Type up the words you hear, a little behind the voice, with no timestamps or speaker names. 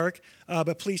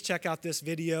But please check out this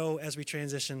video as we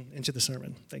transition into the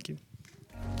sermon. Thank you.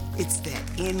 It's that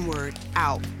inward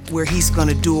out where he's going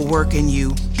to do a work in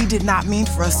you. He did not mean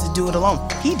for us to do it alone.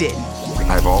 He didn't.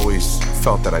 I've always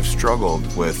felt that I've struggled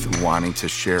with wanting to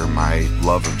share my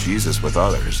love of Jesus with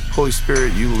others. Holy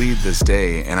Spirit, you lead this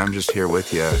day, and I'm just here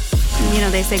with you. You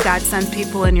know, they say God sends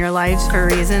people in your life for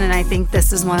a reason, and I think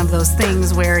this is one of those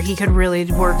things where he could really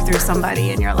work through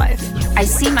somebody in your life. I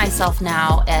see myself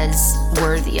now as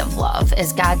worthy of love,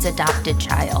 as God's adopted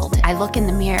child. I look in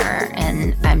the mirror,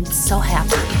 and I'm so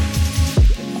happy.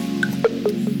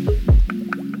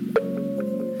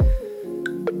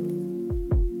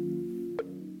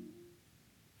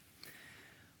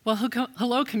 Well,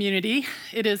 hello, community.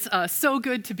 It is so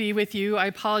good to be with you. I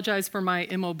apologize for my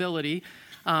immobility.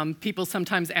 People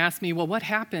sometimes ask me, well, what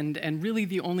happened? And really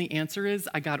the only answer is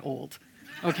I got old,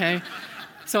 okay?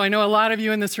 So I know a lot of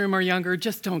you in this room are younger.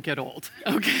 Just don't get old,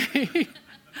 okay?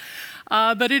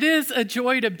 But it is a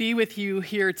joy to be with you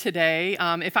here today.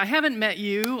 If I haven't met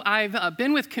you, I've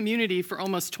been with Community for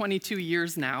almost 22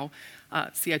 years now.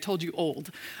 See, I told you old.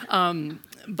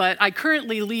 But I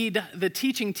currently lead the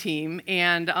teaching team,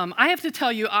 and I have to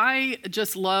tell you, I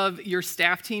just love your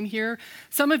staff team here.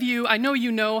 Some of you, I know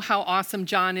you know how awesome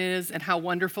John is and how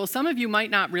wonderful. Some of you might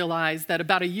not realize that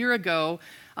about a year ago,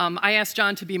 I asked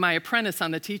John to be my apprentice on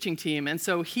the teaching team, and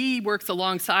so he works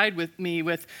alongside with me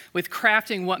with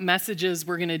crafting what messages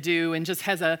we're going to do, and just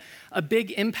has a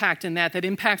big impact in that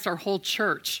impacts our whole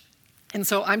church. And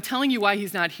so I'm telling you why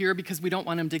he's not here, because we don't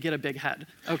want him to get a big head,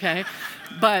 okay?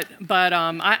 but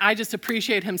I just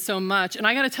appreciate him so much. And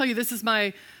I got to tell you, this is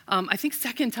my, I think,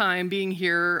 second time being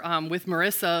here with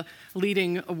Marissa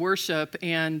leading worship.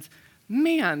 And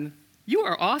man, you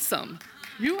are awesome.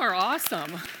 You are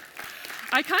awesome.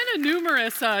 I kind of knew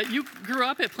Marissa. You grew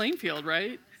up at Plainfield,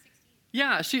 right?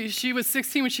 Yeah, she was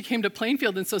 16 when she came to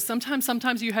Plainfield, and so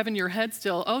sometimes you have in your head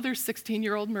still, oh, there's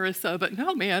 16-year-old Marissa, but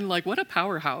no, man, like, what a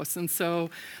powerhouse. And so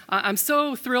I'm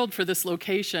so thrilled for this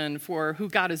location, for who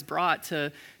God has brought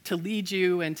to lead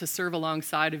you and to serve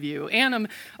alongside of you. And I'm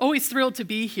always thrilled to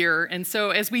be here. And so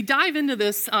as we dive into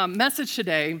this message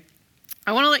today,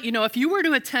 I want to let you know, if you were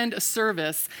to attend a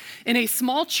service in a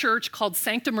small church called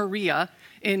Sancta Maria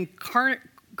in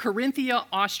Carinthia,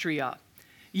 Austria,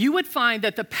 you would find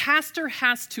that the pastor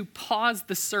has to pause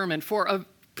the sermon for a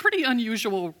pretty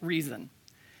unusual reason.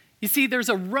 You see, there's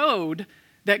a road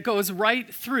that goes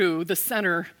right through the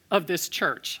center of this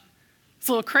church. It's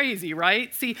a little crazy,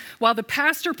 right? See, while the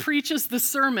pastor preaches the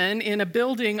sermon in a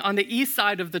building on the east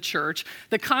side of the church,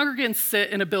 the congregants sit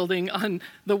in a building on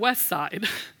the west side.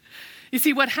 You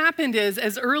see, what happened is,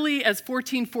 as early as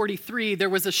 1443, there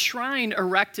was a shrine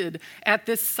erected at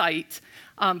this site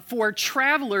for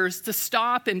travelers to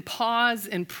stop and pause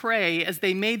and pray as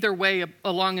they made their way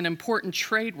along an important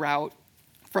trade route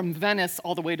from Venice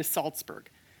all the way to Salzburg.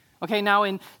 Okay, now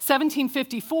in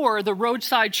 1754, the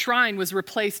roadside shrine was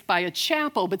replaced by a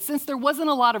chapel, but since there wasn't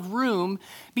a lot of room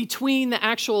between the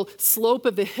actual slope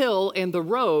of the hill and the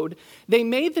road, they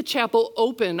made the chapel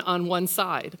open on one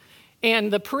side.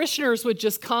 And the parishioners would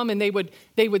just come and they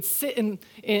would sit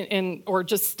in or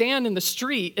just stand in the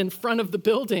street in front of the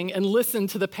building and listen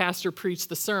to the pastor preach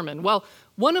the sermon. Well,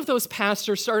 one of those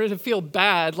pastors started to feel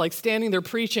bad, like standing there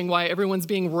preaching while everyone's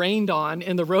being rained on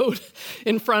in the road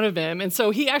in front of him. And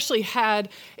so he actually had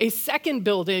a second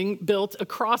building built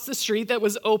across the street that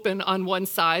was open on one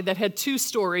side that had 2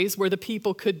 stories where the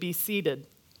people could be seated.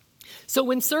 So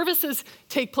when services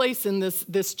take place in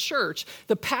this church,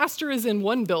 the pastor is in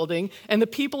one building and the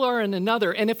people are in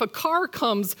another. And if a car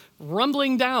comes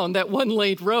rumbling down that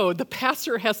one-lane road, the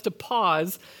pastor has to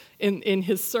pause in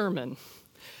his sermon.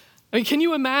 I mean, can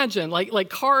you imagine, like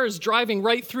cars driving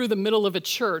right through the middle of a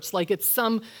church, like it's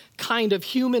some kind of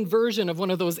human version of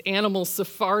one of those animal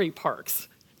safari parks?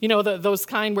 You know, those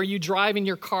kind where you drive in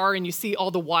your car and you see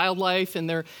all the wildlife and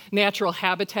their natural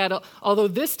habitat, although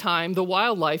this time the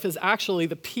wildlife is actually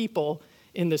the people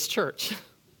in this church.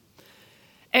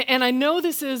 And I know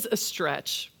this is a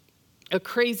stretch, a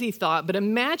crazy thought, but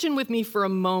imagine with me for a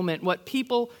moment what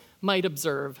people might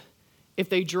observe if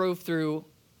they drove through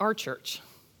our church.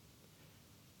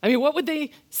 I mean, what would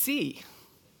they see?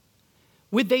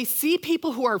 Would they see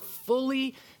people who are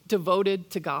fully devoted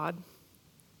to God?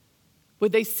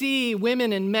 Would they see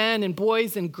women and men and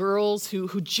boys and girls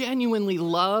who genuinely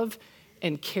love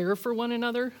and care for one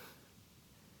another? I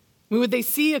mean, would they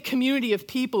see a community of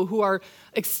people who are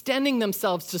extending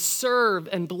themselves to serve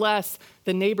and bless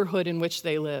the neighborhood in which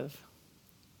they live?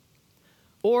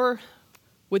 Or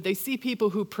would they see people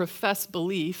who profess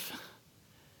belief,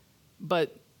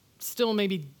 but still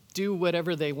maybe do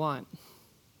whatever they want?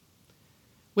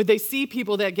 Would they see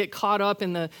people that get caught up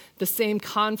in the same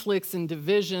conflicts and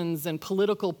divisions and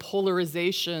political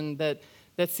polarization that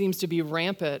seems to be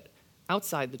rampant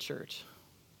outside the church?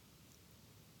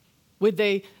 Would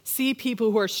they see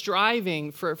people who are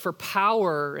striving for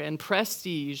power and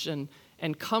prestige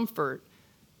and comfort,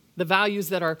 the values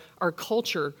that our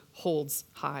culture holds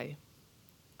high?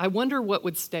 I wonder what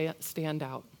would stand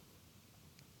out.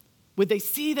 Would they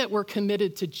see that we're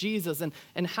committed to Jesus,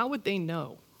 and how would they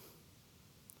know?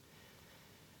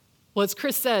 Well, as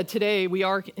Chris said, today we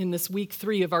are in this week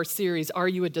 3 of our series, Are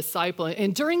You a Disciple?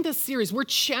 And during this series, we're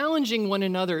challenging one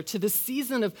another to this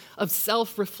season of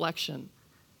self-reflection,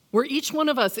 where each one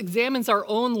of us examines our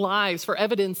own lives for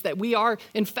evidence that we are,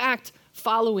 in fact,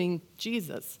 following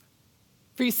Jesus.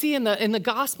 For you see, in the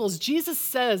Gospels, Jesus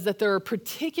says that there are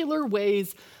particular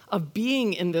ways of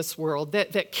being in this world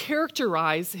that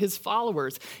characterize his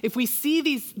followers. If we see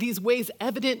these ways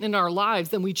evident in our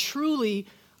lives, then we truly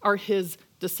are his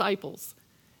disciples.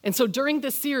 And so during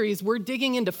this series, we're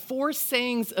digging into 4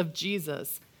 sayings of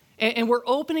Jesus, and we're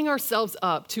opening ourselves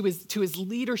up to his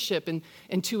leadership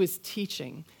and to his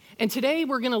teaching. And today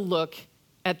we're going to look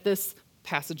at this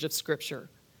passage of Scripture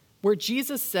where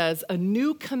Jesus says, "A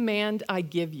new command I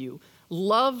give you,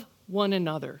 love one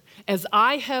another. As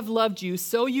I have loved you,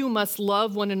 so you must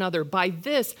love one another. By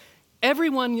this,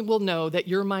 everyone will know that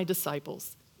you're my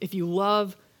disciples, if you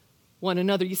love one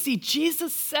another." You see,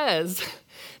 Jesus says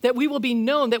that we will be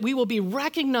known, that we will be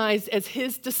recognized as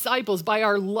his disciples by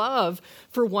our love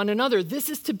for one another. This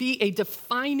is to be a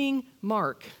defining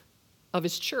mark of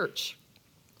his church.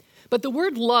 But the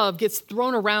word love gets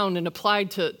thrown around and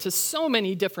applied to so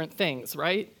many different things,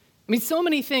 right? I mean, so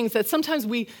many things that sometimes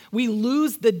we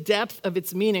lose the depth of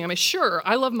its meaning. I mean, sure,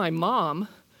 I love my mom,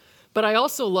 but I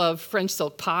also love French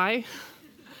silk pie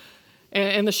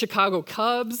and the Chicago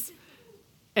Cubs,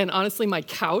 and honestly, my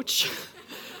couch.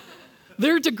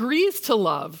 There are degrees to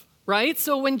love, right?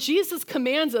 So when Jesus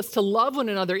commands us to love one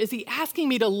another, is he asking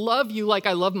me to love you like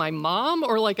I love my mom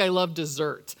or like I love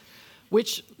dessert?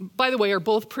 Which, by the way, are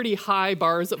both pretty high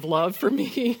bars of love for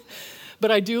me. But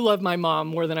I do love my mom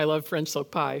more than I love French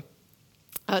silk pie.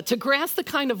 To grasp the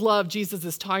kind of love Jesus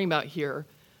is talking about here,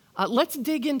 let's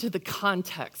dig into the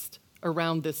context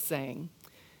around this saying.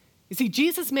 You see,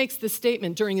 Jesus makes this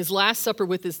statement during his Last Supper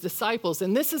with his disciples,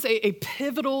 and this is a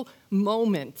pivotal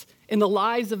moment in the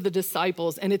lives of the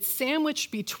disciples, and it's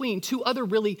sandwiched between 2 other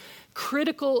really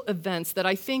critical events that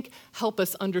I think help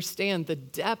us understand the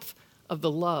depth of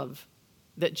the love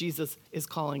that Jesus is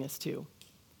calling us to.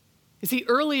 You see,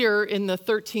 earlier in the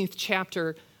 13th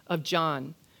chapter of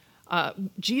John,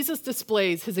 Jesus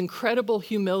displays his incredible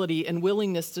humility and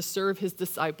willingness to serve his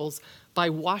disciples by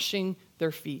washing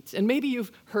their feet. And maybe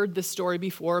you've heard this story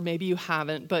before, maybe you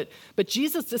haven't, but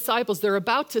Jesus' disciples, they're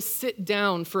about to sit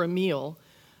down for a meal,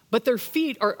 but their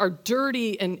feet are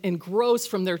dirty and gross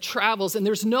from their travels, and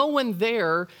there's no one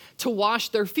there to wash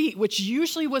their feet, which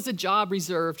usually was a job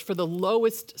reserved for the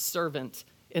lowest servant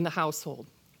in the household.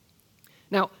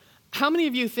 Now, how many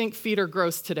of you think feet are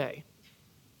gross today?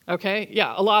 Okay,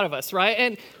 yeah, a lot of us, right?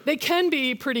 And they can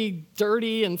be pretty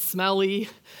dirty and smelly.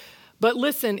 But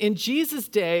listen, in Jesus'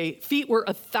 day, feet were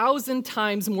 1,000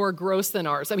 times more gross than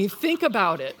ours. I mean, think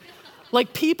about it.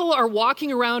 Like, people are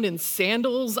walking around in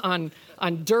sandals on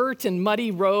dirt and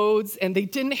muddy roads, and they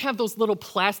didn't have those little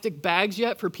plastic bags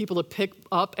yet for people to pick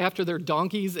up after their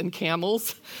donkeys and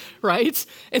camels, right?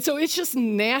 And so it's just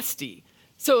nasty.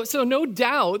 So no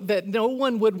doubt that no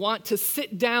one would want to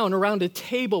sit down around a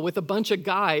table with a bunch of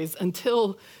guys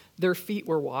until their feet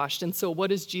were washed. And so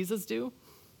what does Jesus do?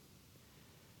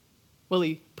 Well,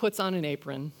 he puts on an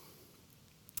apron,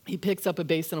 he picks up a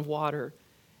basin of water,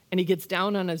 and he gets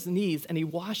down on his knees and he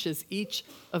washes each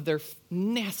of their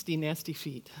nasty, nasty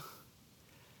feet.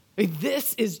 I mean,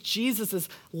 this is Jesus'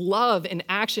 love in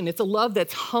action. It's a love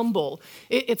that's humble.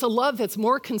 It's a love that's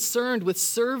more concerned with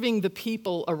serving the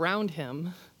people around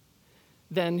him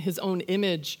than his own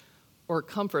image or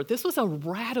comfort. This was a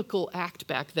radical act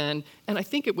back then, and I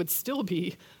think it would still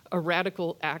be a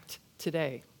radical act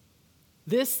today.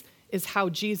 This is how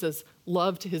Jesus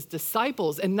loved his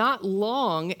disciples. And not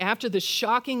long after the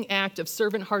shocking act of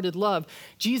servant-hearted love,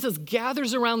 Jesus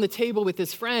gathers around the table with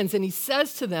his friends and he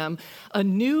says to them, "A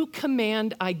new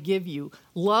command I give you,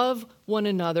 love one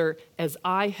another as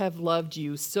I have loved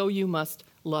you, so you must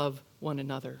love one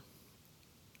another."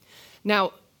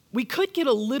 Now, we could get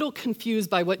a little confused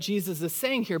by what Jesus is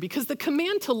saying here because the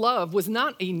command to love was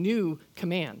not a new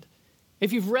command.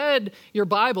 If you've read your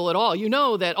Bible at all, you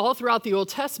know that all throughout the Old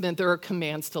Testament there are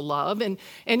commands to love. And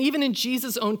even in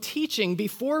Jesus' own teaching,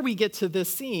 before we get to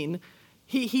this scene,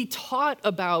 he taught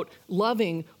about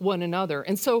loving one another.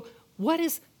 And so what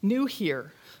is new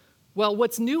here? Well,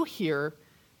 what's new here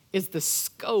is the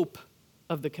scope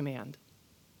of the command.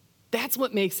 That's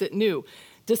what makes it new.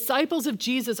 Disciples of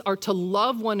Jesus are to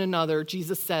love one another,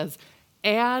 Jesus says,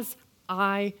 as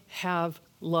I have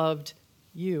loved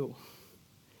you.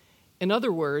 In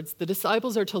other words, the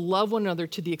disciples are to love one another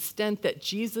to the extent that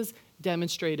Jesus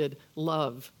demonstrated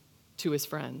love to his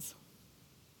friends.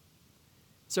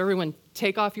 So everyone,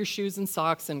 take off your shoes and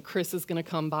socks, and Chris is going to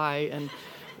come by and,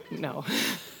 no.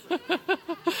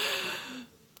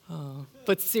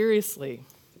 But seriously,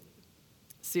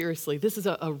 this is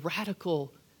a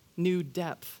radical new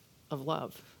depth of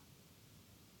love.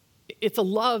 It's a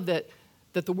love that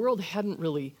the world hadn't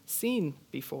really seen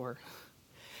before.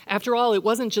 After all, it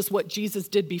wasn't just what Jesus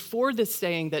did before this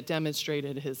saying that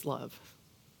demonstrated his love.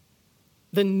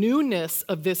 The newness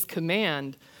of this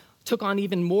command took on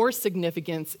even more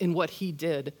significance in what he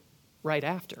did right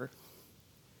after.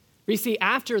 You see,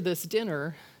 after this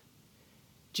dinner,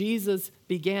 Jesus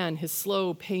began his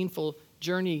slow, painful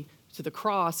journey to the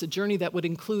cross, a journey that would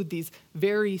include these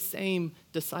very same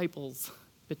disciples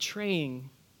betraying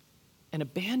and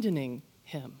abandoning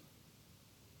him.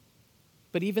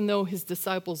 But even though his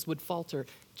disciples would falter,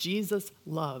 Jesus'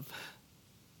 love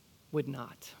would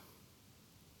not.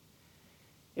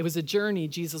 It was a journey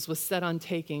Jesus was set on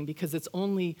taking because it's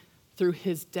only through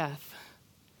his death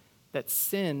that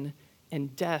sin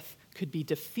and death could be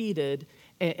defeated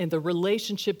and the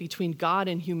relationship between God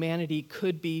and humanity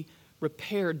could be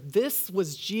repaired. This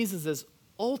was Jesus'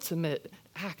 ultimate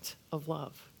act of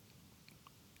love,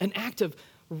 an act of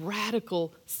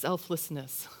radical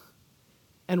selflessness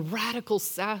and radical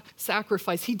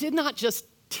sacrifice. He did not just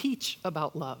teach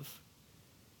about love.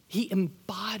 He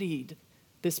embodied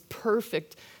this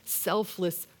perfect,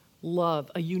 selfless love,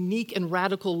 a unique and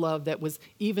radical love that was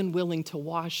even willing to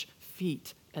wash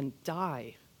feet and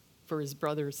die for his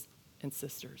brothers and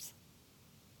sisters.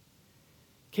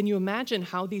 Can you imagine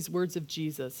how these words of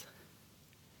Jesus,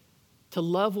 to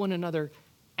love one another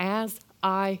as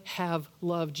I have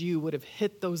loved you, would have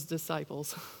hit those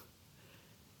disciples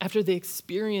after they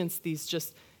experienced these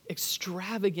just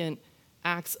extravagant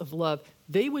acts of love?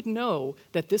 They would know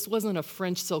that this wasn't a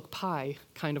French silk pie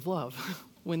kind of love,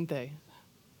 wouldn't they?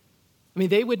 I mean,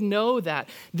 they would know that.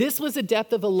 This was a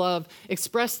depth of a love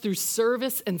expressed through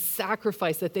service and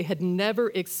sacrifice that they had never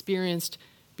experienced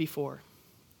before.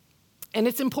 And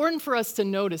it's important for us to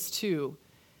notice, too,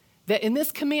 that in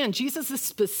this command, Jesus is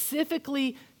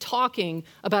specifically talking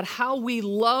about how we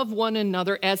love one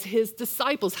another as his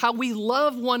disciples, how we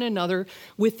love one another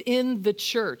within the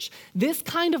church. This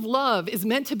kind of love is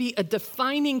meant to be a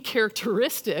defining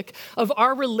characteristic of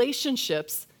our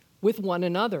relationships with one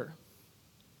another.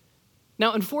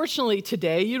 Now, unfortunately,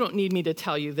 today, you don't need me to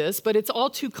tell you this, but it's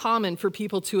all too common for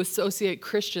people to associate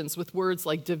Christians with words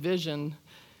like division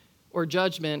or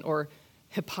judgment or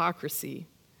hypocrisy.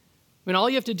 I mean, all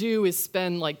you have to do is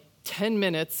spend like 10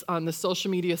 minutes on the social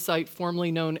media site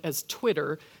formerly known as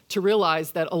Twitter to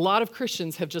realize that a lot of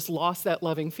Christians have just lost that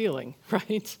loving feeling,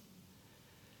 right?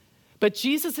 But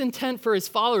Jesus' intent for his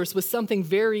followers was something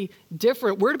very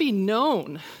different. We're to be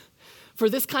known for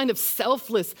this kind of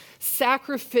selfless,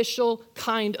 sacrificial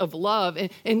kind of love.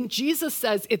 And Jesus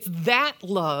says it's that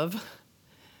love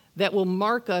that will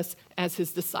mark us as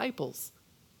his disciples,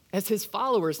 as his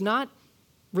followers, not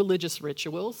religious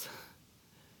rituals,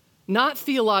 not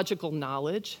theological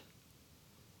knowledge,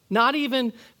 not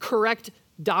even correct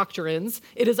doctrines.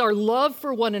 It is our love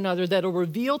for one another that will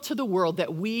reveal to the world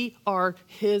that we are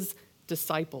his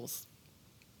disciples.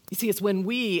 You see, it's when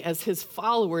we, as his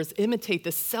followers, imitate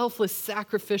the selfless,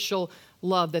 sacrificial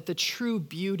love that the true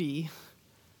beauty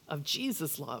of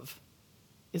Jesus' love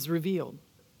is revealed.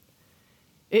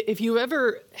 If you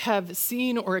ever have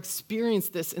seen or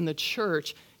experienced this in the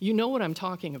church, you know what I'm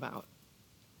talking about.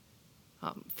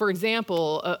 For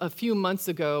example, a few months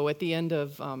ago, at the end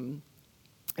of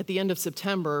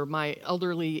September, my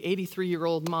elderly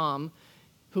 83-year-old mom,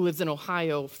 who lives in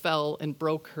Ohio, fell and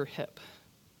broke her hip.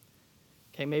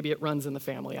 Okay, maybe it runs in the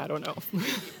family, I don't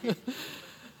know.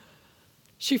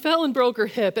 She fell and broke her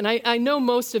hip, and I know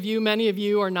most of you, many of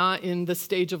you are not in the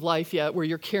stage of life yet where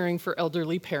you're caring for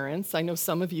elderly parents. I know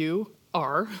some of you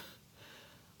are.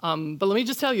 But let me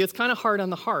just tell you, it's kind of hard on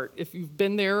the heart. If you've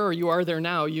been there or you are there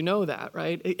now, you know that,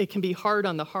 right? It can be hard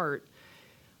on the heart.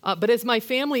 But as my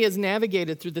family has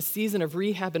navigated through the season of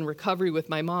rehab and recovery with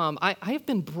my mom, I have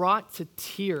been brought to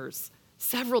tears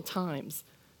several times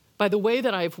by the way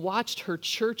that I've watched her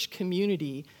church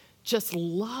community just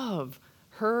love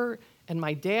her and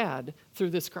my dad through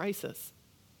this crisis.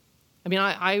 I mean,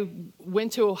 I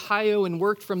went to Ohio and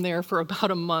worked from there for about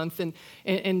a month.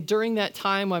 And during that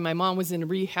time when my mom was in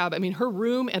rehab, I mean, her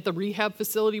room at the rehab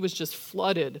facility was just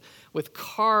flooded with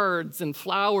cards and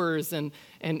flowers and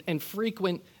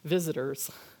frequent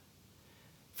visitors.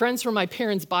 Friends from my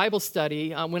parents' Bible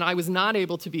study, when I was not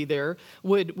able to be there,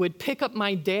 would pick up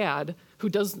my dad, who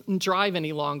doesn't drive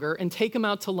any longer, and take him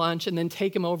out to lunch and then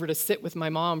take him over to sit with my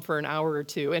mom for an hour or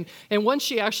two. And once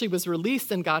she actually was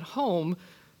released and got home,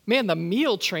 man, the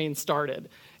meal train started.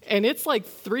 And it's like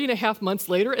 3.5 months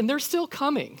later, and they're still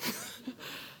coming.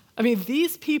 I mean,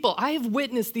 these people, I have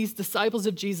witnessed these disciples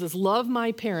of Jesus love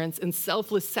my parents in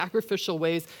selfless, sacrificial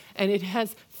ways, and it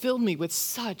has filled me with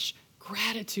such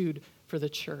gratitude for the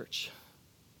church.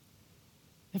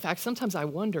 In fact, sometimes I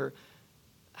wonder,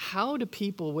 how do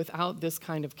people without this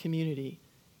kind of community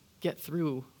get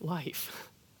through life?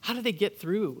 How do they get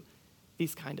through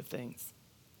these kind of things?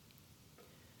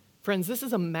 Friends, this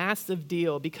is a massive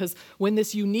deal because when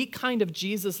this unique kind of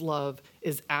Jesus love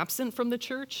is absent from the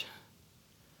church,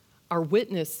 our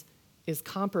witness is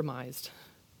compromised,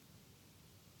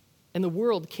 and the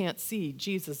world can't see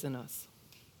Jesus in us.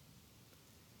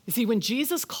 You see, when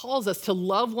Jesus calls us to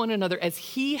love one another as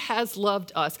he has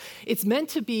loved us, it's meant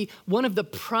to be one of the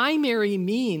primary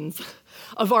means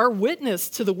of our witness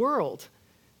to the world.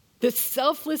 This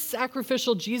selfless,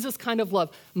 sacrificial Jesus kind of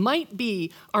love might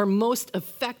be our most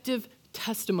effective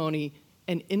testimony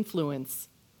and influence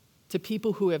to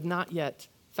people who have not yet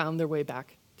found their way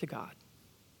back to God.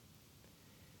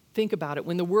 Think about it.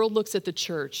 When the world looks at the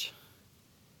church,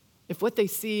 if what they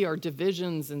see are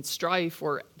divisions and strife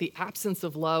or the absence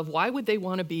of love, why would they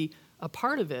want to be a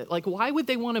part of it? Like, why would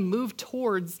they want to move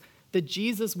towards the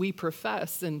Jesus we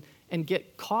profess and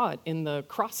get caught in the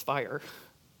crossfire?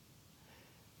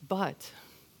 But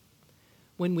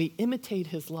when we imitate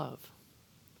his love,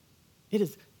 it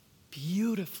is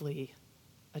beautifully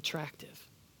attractive.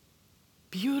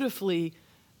 Beautifully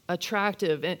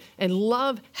attractive. And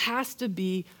love has to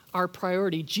be our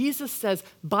priority. Jesus says,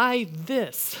 by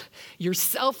this, your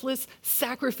selfless,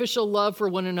 sacrificial love for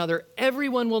one another,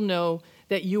 everyone will know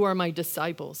that you are my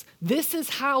disciples. This is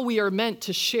how we are meant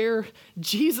to share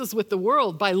Jesus with the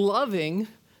world, by loving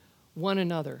one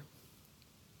another.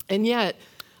 And yet,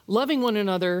 loving one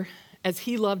another as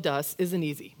he loved us isn't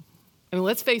easy. I mean,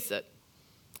 let's face it,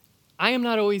 I am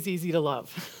not always easy to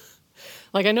love.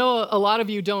 Like, I know a lot of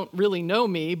you don't really know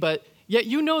me, but yet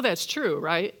you know that's true,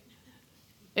 right?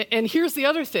 And here's the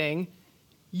other thing.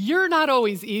 You're not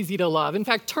always easy to love. In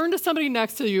fact, turn to somebody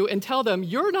next to you and tell them,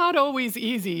 you're not always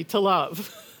easy to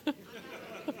love.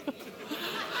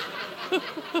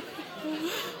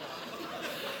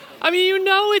 I mean, you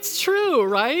know it's true,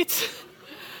 right?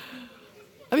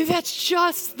 I mean, that's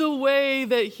just the way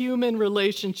that human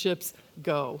relationships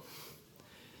go.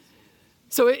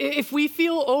 So if we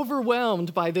feel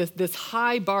overwhelmed by this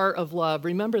high bar of love,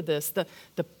 remember this,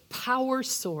 the power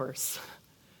source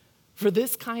for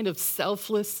this kind of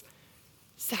selfless,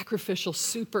 sacrificial,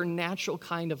 supernatural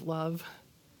kind of love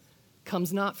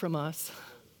comes not from us,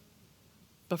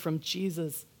 but from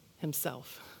Jesus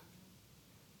himself.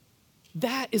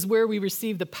 That is where we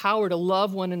receive the power to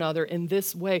love one another in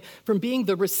this way, from being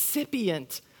the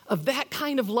recipient of that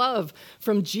kind of love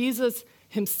from Jesus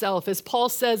himself. As Paul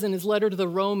says in his letter to the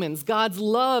Romans, God's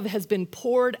love has been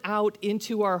poured out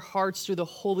into our hearts through the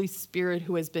Holy Spirit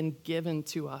who has been given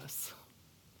to us.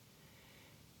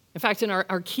 In fact, in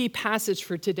our key passage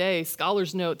for today,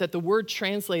 scholars note that the word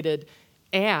translated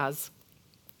as,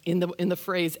 in the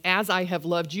phrase, as I have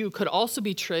loved you, could also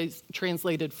be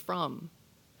translated from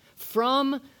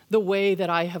the way that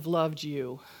I have loved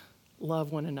you,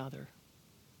 love one another.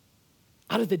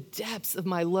 Out of the depths of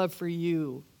my love for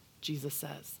you, Jesus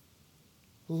says,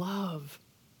 love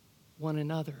one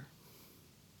another.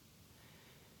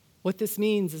 What this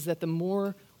means is that the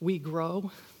more we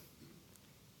grow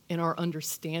in our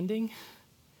understanding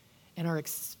and our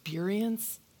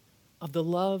experience of the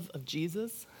love of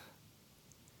Jesus,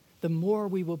 the more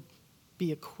we will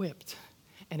be equipped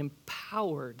and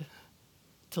empowered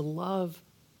to love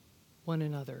one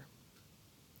another.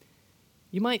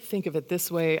 You might think of it this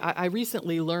way. I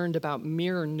recently learned about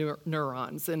mirror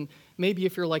neurons, and maybe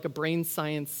if you're like a brain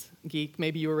science geek,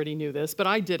 maybe you already knew this, but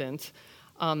I didn't.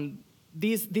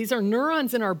 These are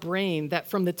neurons in our brain that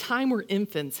from the time we're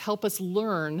infants help us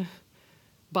learn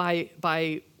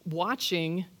by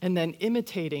watching and then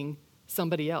imitating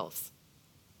somebody else.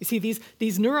 You see,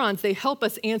 these neurons, they help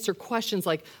us answer questions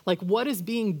like what is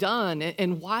being done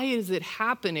and why is it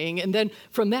happening? And then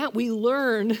from that, we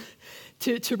learn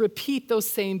to repeat those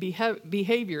same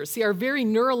behaviors. See, our very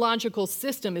neurological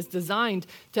system is designed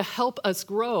to help us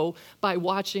grow by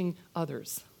watching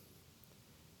others.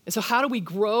 And so how do we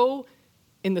grow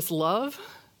in this love?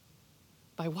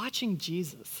 By watching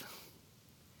Jesus.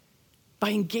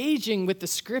 By engaging with the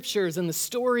scriptures and the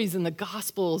stories and the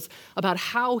gospels about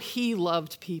how he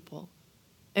loved people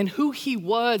and who he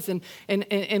was and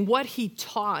what he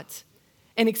taught,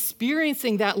 and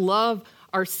experiencing that love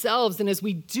ourselves. And as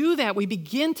we do that, we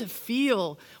begin to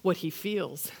feel what he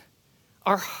feels.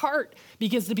 Our heart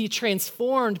begins to be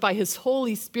transformed by his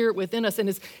Holy Spirit within us,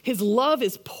 and his love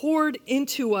is poured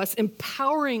into us,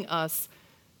 empowering us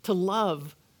to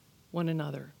love one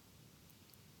another.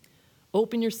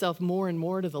 Open yourself more and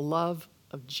more to the love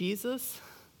of Jesus,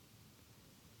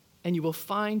 and you will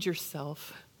find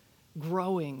yourself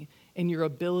growing in your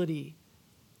ability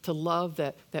to love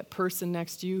that person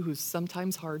next to you who's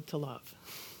sometimes hard to love.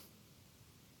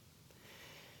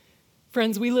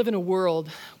 Friends, we live in a world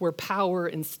where power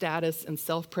and status and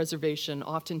self-preservation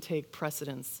often take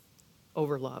precedence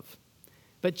over love.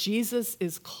 But Jesus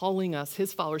is calling us,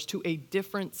 his followers, to a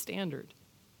different standard.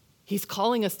 He's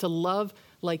calling us to love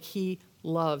like he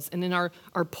loves. And in our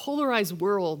polarized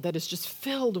world that is just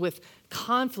filled with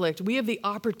conflict, we have the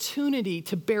opportunity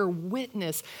to bear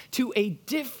witness to a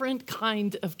different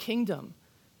kind of kingdom.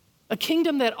 A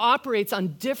kingdom that operates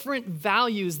on different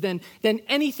values than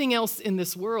anything else in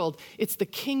this world. It's the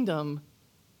kingdom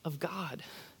of God.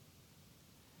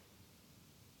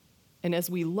 And as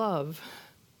we love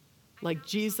like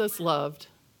Jesus loved,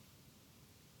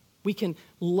 we can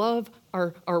love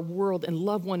our world and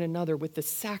love one another with the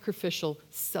sacrificial,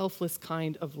 selfless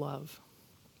kind of love.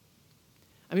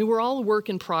 I mean, we're all a work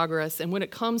in progress, and when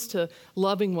it comes to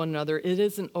loving one another, it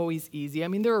isn't always easy. I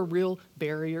mean, there are real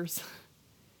barriers.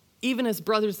 Even as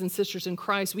brothers and sisters in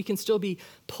Christ, we can still be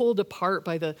pulled apart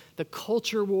by the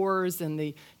culture wars and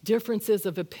the differences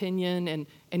of opinion and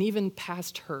even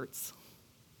past hurts.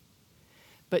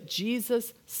 But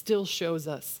Jesus still shows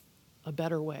us a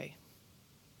better way.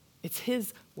 It's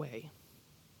his way.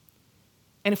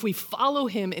 And if we follow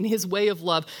him in his way of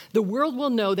love, the world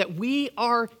will know that we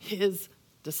are his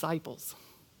disciples.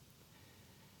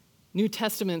 New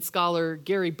Testament scholar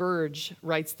Gary Burge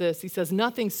writes this. He says,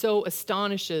 "Nothing so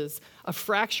astonishes a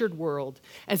fractured world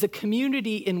as a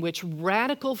community in which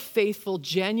radical, faithful,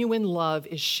 genuine love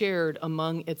is shared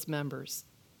among its members.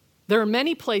 There are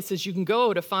many places you can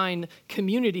go to find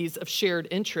communities of shared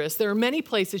interests. There are many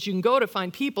places you can go to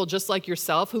find people just like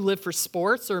yourself who live for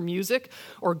sports or music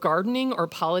or gardening or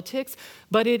politics.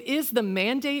 But it is the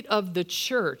mandate of the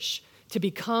church to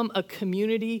become a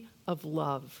community of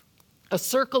love. A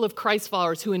circle of Christ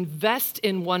followers who invest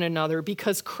in one another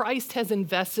because Christ has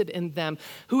invested in them,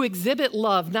 who exhibit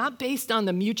love not based on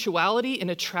the mutuality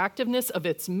and attractiveness of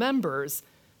its members,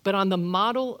 but on the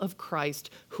model of Christ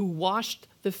who washed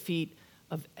the feet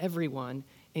of everyone,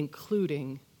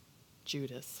 including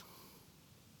Judas."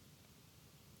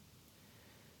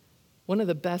 One of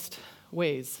the best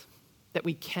ways that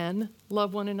we can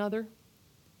love one another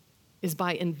is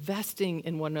by investing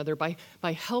in one another,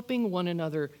 by helping one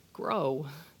another grow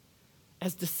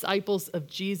as disciples of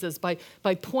Jesus, by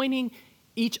pointing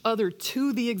each other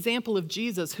to the example of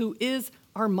Jesus, who is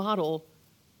our model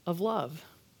of love.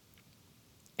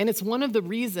 And it's one of the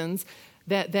reasons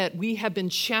that we have been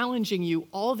challenging you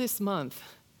all this month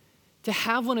to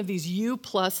have one of these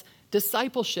U+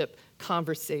 discipleship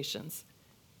conversations.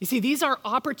 You see, these are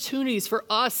opportunities for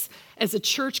us as a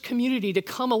church community to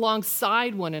come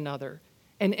alongside one another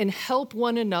and help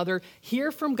one another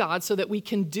hear from God so that we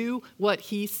can do what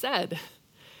he said.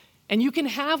 And you can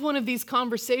have one of these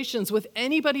conversations with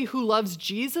anybody who loves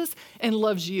Jesus and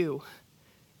loves you.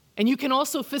 And you can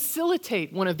also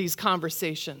facilitate one of these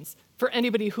conversations for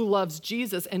anybody who loves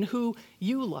Jesus and who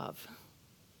you love.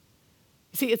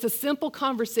 See, it's a simple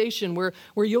conversation where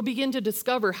you'll begin to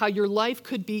discover how your life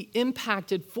could be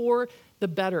impacted for the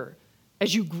better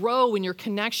as you grow in your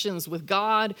connections with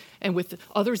God and with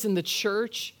others in the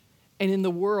church and in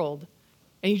the world.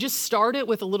 And you just start it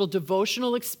with a little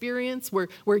devotional experience where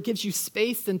it gives you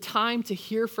space and time to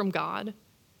hear from God.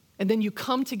 And then you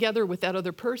come together with that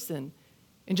other person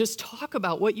and just talk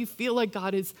about what you feel like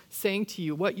God is saying to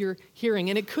you, what you're hearing.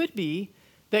 And it could be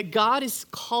that God is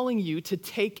calling you to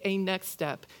take a next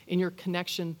step in your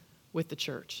connection with the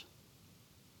church.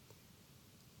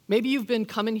 Maybe you've been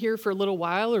coming here for a little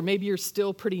while, or maybe you're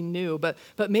still pretty new, but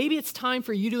maybe it's time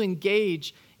for you to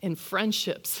engage in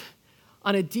friendships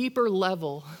on a deeper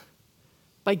level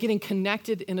by getting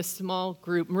connected in a small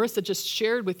group. Marissa just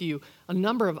shared with you a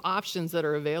number of options that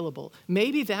are available.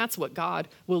 Maybe that's what God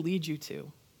will lead you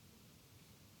to.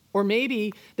 Or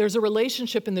maybe there's a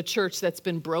relationship in the church that's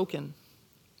been broken.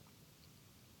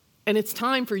 And it's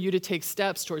time for you to take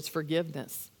steps towards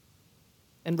forgiveness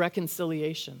and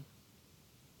reconciliation.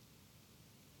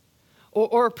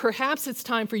 Or perhaps it's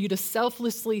time for you to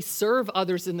selflessly serve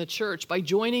others in the church by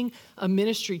joining a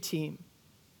ministry team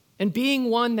and being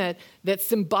one that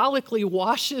symbolically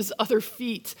washes other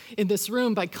feet in this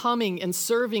room by coming and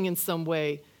serving in some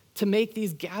way to make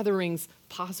these gatherings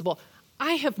possible.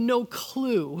 I have no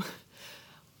clue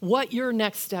what your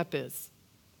next step is,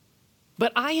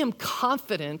 but I am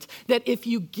confident that if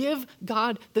you give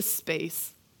God the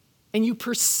space and you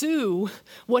pursue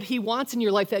what he wants in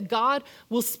your life, that God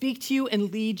will speak to you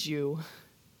and lead you.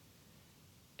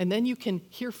 And then you can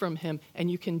hear from him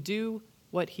and you can do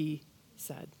what he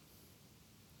said.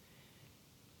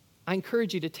 I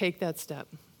encourage you to take that step.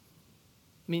 I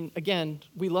mean, again,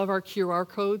 we love our QR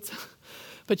codes,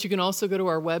 but you can also go to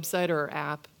our website or our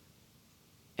app.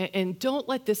 And don't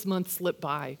let this month slip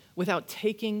by without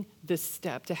taking this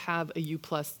step to have a U+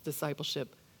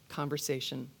 discipleship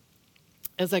conversation.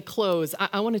 As I close,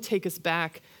 I want to take us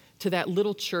back to that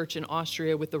little church in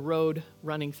Austria with the road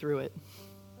running through it.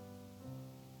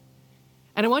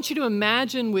 And I want you to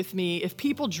imagine with me, if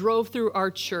people drove through our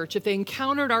church, if they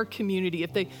encountered our community,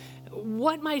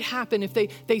 what might happen if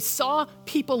they saw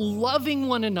people loving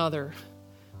one another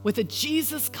with a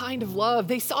Jesus kind of love.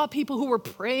 They saw people who were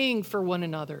praying for one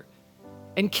another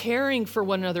and caring for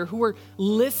one another, who were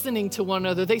listening to one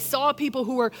another. They saw people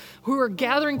who were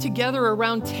gathering together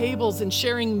around tables and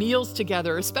sharing meals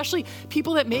together, especially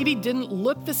people that maybe didn't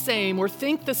look the same or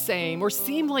think the same or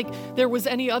seem like there was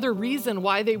any other reason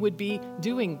why they would be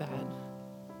doing that.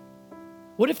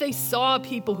 What if they saw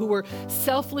people who were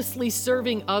selflessly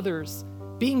serving others,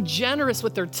 being generous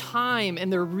with their time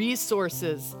and their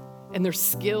resources and their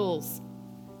skills?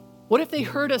 What if they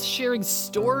heard us sharing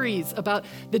stories about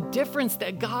the difference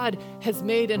that God has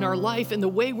made in our life and the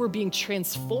way we're being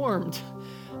transformed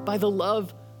by the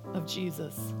love of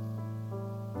Jesus?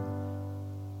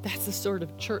 That's the sort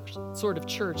of church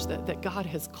that God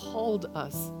has called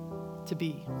us to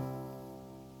be.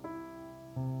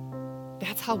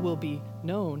 That's how we'll be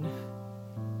known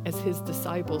as his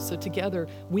disciples. So together,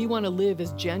 we want to live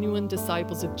as genuine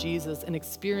disciples of Jesus and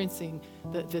experiencing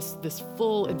this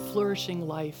full and flourishing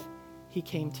life he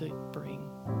came to bring.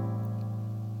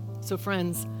 So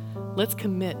friends, let's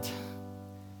commit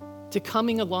to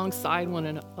coming alongside one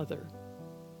another.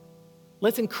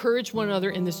 Let's encourage one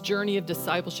another in this journey of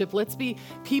discipleship. Let's be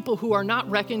people who are not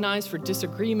recognized for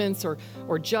disagreements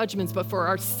or judgments, but for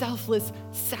our selfless,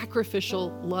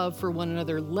 sacrificial love for one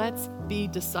another. Let's be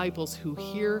disciples who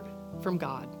hear from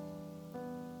God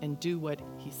and do what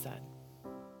he said.